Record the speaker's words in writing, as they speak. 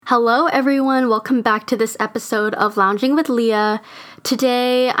Hello, everyone. Welcome back to this episode of Lounging with Leah.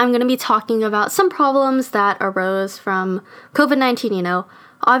 Today, I'm going to be talking about some problems that arose from COVID-19,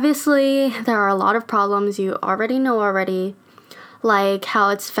 Obviously, there are a lot of problems you already know, like how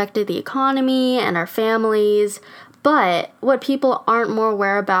it's affected the economy and our families. But what people aren't more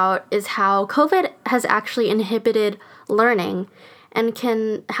aware about is how COVID has actually inhibited learning and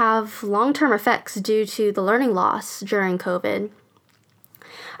can have long-term effects due to the learning loss during COVID.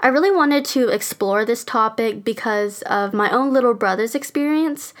 I really wanted to explore this topic because of my own little brother's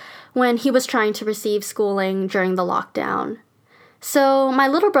experience when he was trying to receive schooling during the lockdown. So my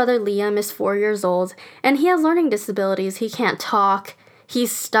little brother Liam is 4 years old and he has learning disabilities. He can't talk,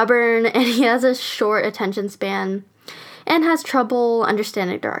 he's stubborn, and he has a short attention span and has trouble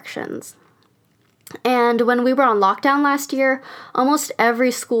understanding directions. And when we were on lockdown last year, almost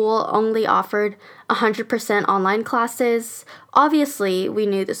every school only offered 100% online classes. Obviously, we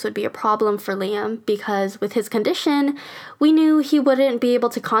knew this would be a problem for Liam because with his condition, we knew he wouldn't be able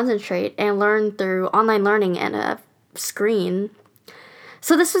to concentrate and learn through online learning and a screen.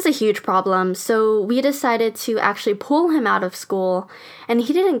 So this was a huge problem, so we decided to actually pull him out of school, and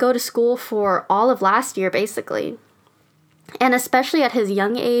he didn't go to school for all of last year, basically. And especially at his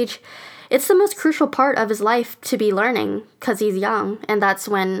young age, it's the most crucial part of his life to be learning because he's young, and that's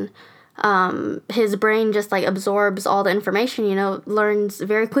when his brain just absorbs all the information, learns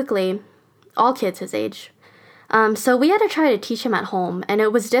very quickly, all kids his age. So we had to try to teach him at home, and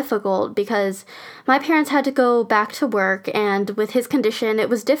it was difficult because my parents had to go back to work, and with his condition, it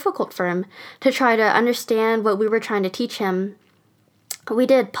was difficult for him to try to understand what we were trying to teach him. We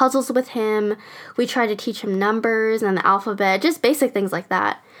did puzzles with him, we tried to teach him numbers and the alphabet, just basic things like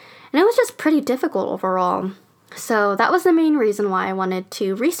that. And it was just pretty difficult overall. So that was the main reason why I wanted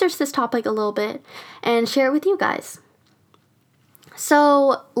to research this topic a little bit and share it with you guys.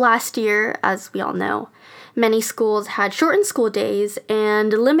 So last year, as we all know, many schools had shortened school days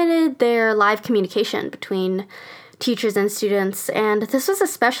and limited their live communication between teachers and students. And this was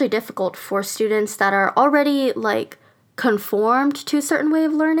especially difficult for students that are already conformed to a certain way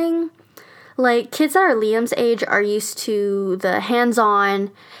of learning. Kids that are Liam's age are used to the hands-on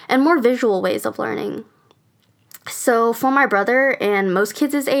and more visual ways of learning. So for my brother and most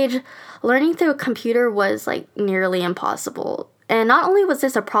kids his age, learning through a computer was nearly impossible. And not only was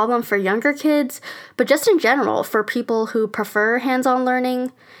this a problem for younger kids, but just in general for people who prefer hands-on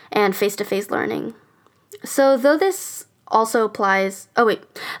learning and face-to-face learning. So though this also applies, why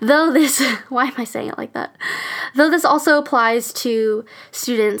am I saying it like that? Though this also applies to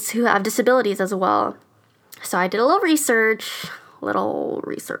students who have disabilities as well. So I did a little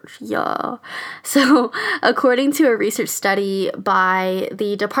research, yeah. So according to a research study by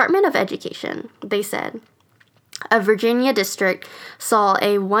the Department of Education, they said, a Virginia district saw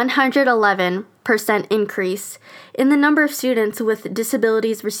a 111% increase in the number of students with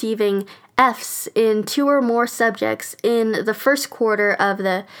disabilities receiving Fs in 2 or more subjects in the first quarter of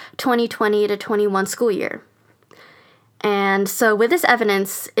the 2020 to 21 school year. And so with this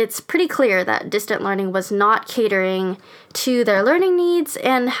evidence, it's pretty clear that distant learning was not catering to their learning needs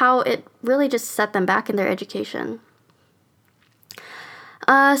and how it really just set them back in their education.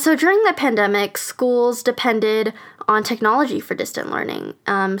 So during the pandemic, schools depended on technology for distant learning.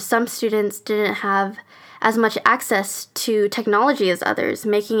 Some students didn't have as much access to technology as others,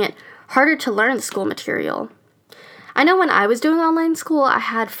 making it harder to learn the school material. I know when I was doing online school, I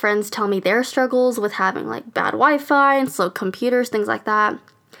had friends tell me their struggles with having bad Wi-Fi and slow computers, things like that.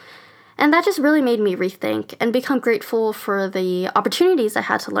 And that just really made me rethink and become grateful for the opportunities I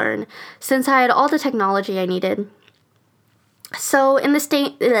had to learn, since I had all the technology I needed. So in the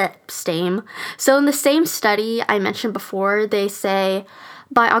same study I mentioned before, they say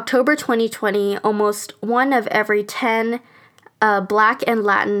by October 2020, almost 1 of every 10 Black and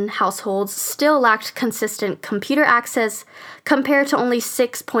Latin households still lacked consistent computer access compared to only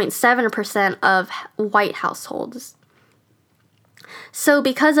 6.7% of white households. So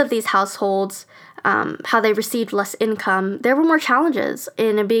because of these households, how they received less income, there were more challenges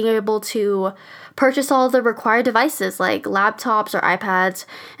in being able to purchase all the required devices like laptops or iPads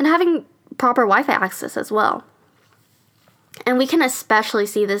and having proper Wi-Fi access as well. And we can especially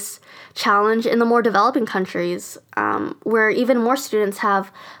see this challenge in the more developing countries, where even more students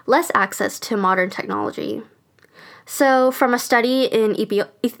have less access to modern technology. So from a study in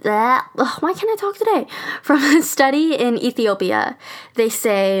Ethiopia, they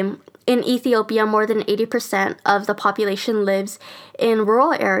say in Ethiopia, more than 80% of the population lives in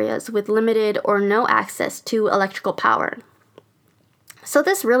rural areas with limited or no access to electrical power. So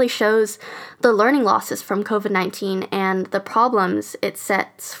this really shows the learning losses from COVID-19 and the problems it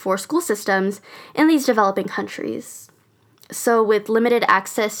sets for school systems in these developing countries. So with limited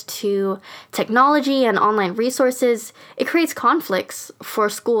access to technology and online resources, it creates conflicts for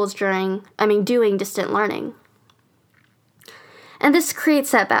schools doing distant learning. And this creates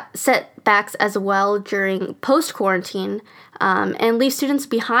setbacks as well during post-quarantine and leaves students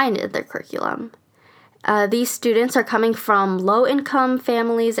behind in their curriculum. These students are coming from low-income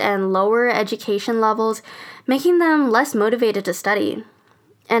families and lower education levels, making them less motivated to study.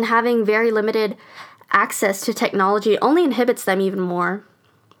 And having very limited access to technology only inhibits them even more.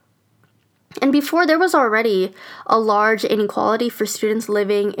 And before, there was already a large inequality for students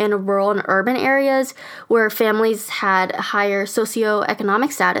living in rural and urban areas where families had higher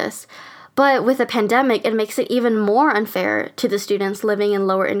socioeconomic status. But with the pandemic, it makes it even more unfair to the students living in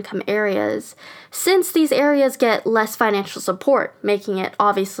lower income areas, since these areas get less financial support, making it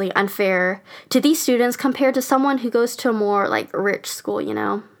obviously unfair to these students compared to someone who goes to a more rich school,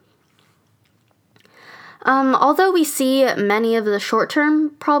 Although we see many of the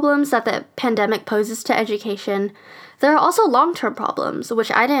short-term problems that the pandemic poses to education, there are also long-term problems,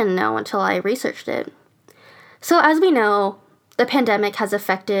 which I didn't know until I researched it. So as we know, the pandemic has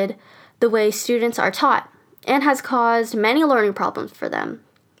affected the way students are taught and has caused many learning problems for them.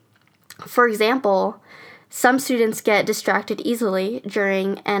 For example, some students get distracted easily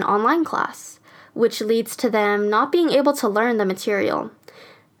during an online class, which leads to them not being able to learn the material.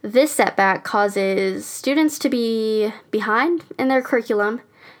 This setback causes students to be behind in their curriculum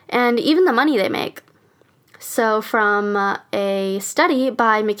and even the money they make. So from a study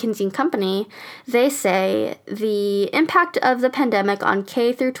by McKinsey & Company, they say the impact of the pandemic on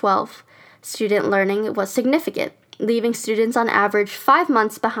K through 12 student learning was significant, leaving students on average 5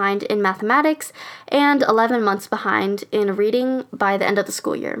 months behind in mathematics and 11 months behind in reading by the end of the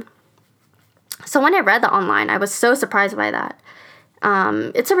school year. So when I read that online, I was so surprised by that.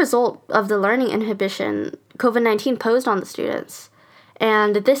 It's a result of the learning inhibition COVID-19 posed on the students.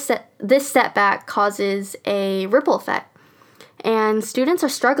 And this setback causes a ripple effect. And students are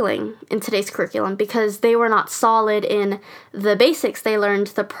struggling in today's curriculum because they were not solid in the basics they learned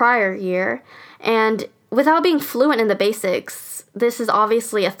the prior year. And without being fluent in the basics, this is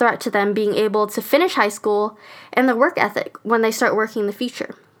obviously a threat to them being able to finish high school and the work ethic when they start working in the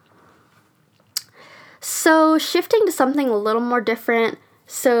future. So shifting to something a little more different,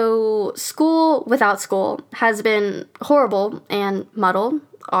 so school without school has been horrible and muddled,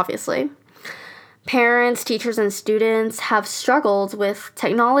 obviously. Parents, teachers, and students have struggled with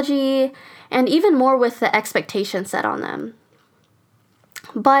technology and even more with the expectations set on them.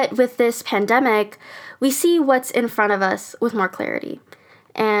 But with this pandemic, we see what's in front of us with more clarity.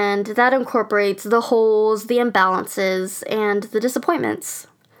 And that incorporates the holes, the imbalances, and the disappointments.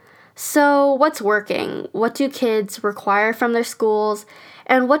 So what's working? What do kids require from their schools?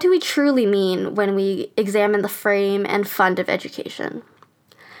 And what do we truly mean when we examine the frame and fund of education?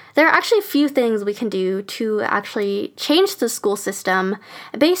 There are actually a few things we can do to actually change the school system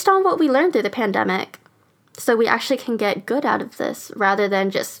based on what we learned through the pandemic. So we actually can get good out of this rather than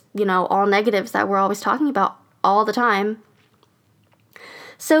just, all negatives that we're always talking about all the time.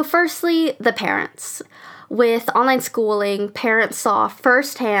 So firstly, the parents. With online schooling, parents saw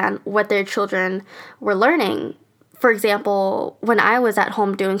firsthand what their children were learning. For example, when I was at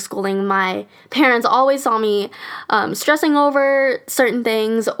home doing schooling, my parents always saw me stressing over certain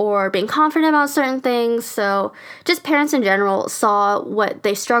things or being confident about certain things. So just parents in general saw what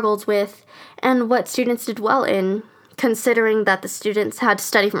they struggled with and what students did well in, considering that the students had to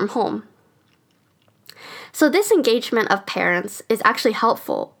study from home. So this engagement of parents is actually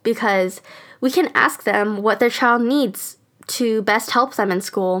helpful because we can ask them what their child needs to best help them in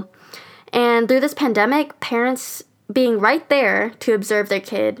school. And through this pandemic, parents being right there to observe their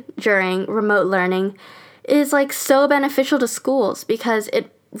kid during remote learning is so beneficial to schools because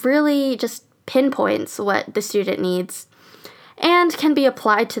it really just pinpoints what the student needs and can be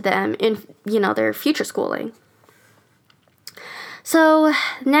applied to them in, their future schooling. So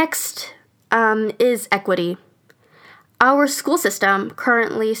next is equity. Our school system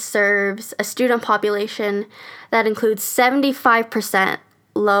currently serves a student population that includes 75%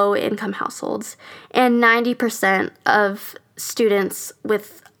 low-income households and 90% of students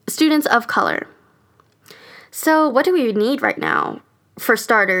of color. So what do we need right now? For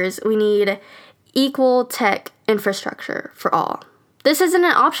starters, we need equal tech infrastructure for all. This isn't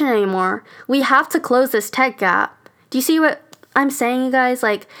an option anymore. We have to close this tech gap. Do you see what I'm saying, you guys?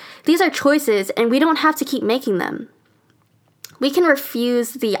 These are choices, and we don't have to keep making them. we can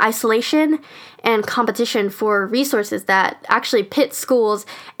refuse the isolation and competition for resources that actually pit schools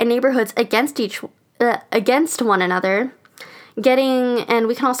and neighborhoods against one another. And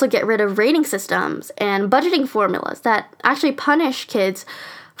we can also get rid of rating systems and budgeting formulas that actually punish kids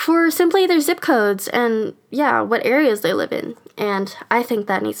for simply their zip codes and, what areas they live in. And I think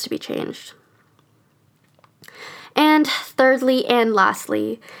that needs to be changed. And thirdly and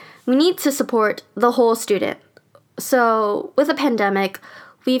lastly, we need to support the whole student. So with the pandemic,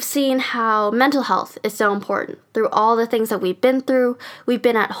 we've seen how mental health is so important. Through all the things that we've been through, we've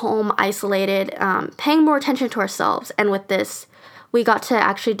been at home isolated, paying more attention to ourselves. And with this, we got to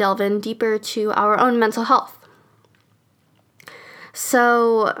actually delve in deeper to our own mental health.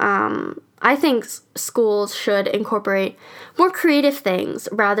 So I think schools should incorporate more creative things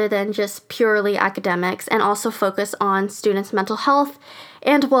rather than just purely academics, and also focus on students' mental health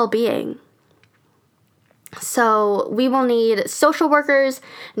and well-being. So we will need social workers,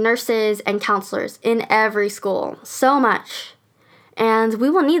 nurses, and counselors in every school, so much. And we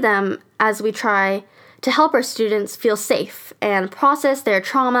will need them as we try to help our students feel safe and process their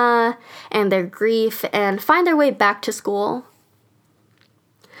trauma and their grief and find their way back to school.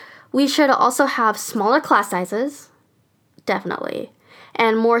 We should also have smaller class sizes, definitely,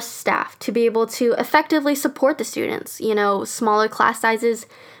 and more staff to be able to effectively support the students. Smaller class sizes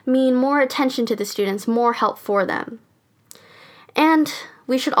mean more attention to the students, more help for them. And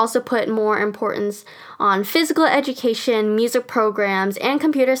we should also put more importance on physical education, music programs, and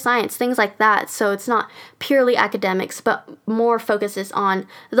computer science, things like that. So it's not purely academics, but more focuses on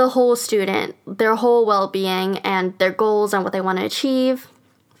the whole student, their whole well-being, and their goals and what they want to achieve,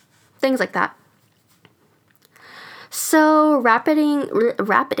 things like that. So why am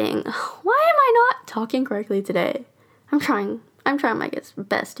I not talking correctly today? I'm trying my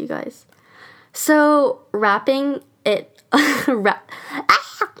best, you guys. So wrapping it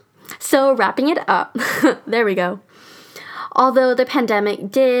up. There we go. Although the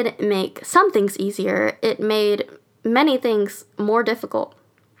pandemic did make some things easier, it made many things more difficult.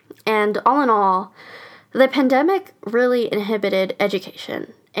 And all in all, the pandemic really inhibited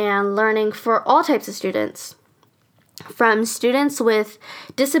education and learning for all types of students. From students with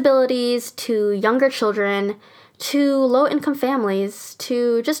disabilities to younger children to low-income families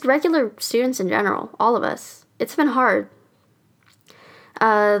to just regular students in general, all of us. It's been hard.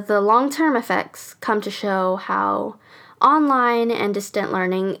 The long-term effects come to show how online and distant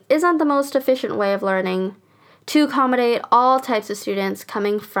learning isn't the most efficient way of learning to accommodate all types of students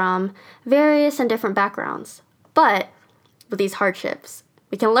coming from various and different backgrounds. But with these hardships,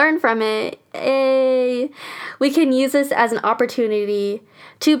 we can learn from it. We can use this as an opportunity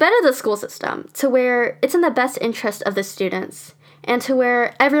to better the school system to where it's in the best interest of the students and to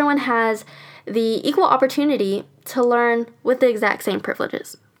where everyone has the equal opportunity to learn with the exact same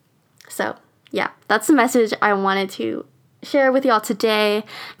privileges. So, that's the message I wanted to share with y'all today,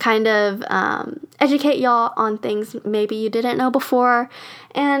 kind of educate y'all on things maybe you didn't know before,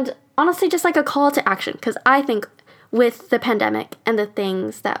 and honestly just like a call to action, because I think with the pandemic and the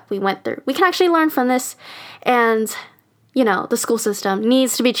things that we went through, we can actually learn from this, and the school system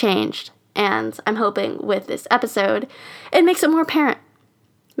needs to be changed. And I'm hoping with this episode, it makes it more apparent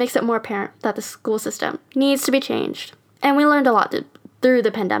that the school system needs to be changed. And we learned a lot through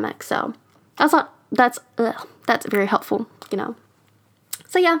the pandemic, so that's very helpful,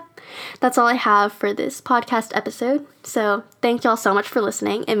 So that's all I have for this podcast episode. So thank y'all so much for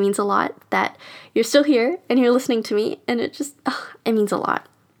listening. It means a lot that you're still here and you're listening to me, and it means a lot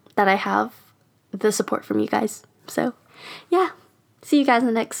that I have the support from you guys. So see you guys in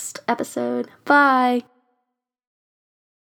the next episode. Bye.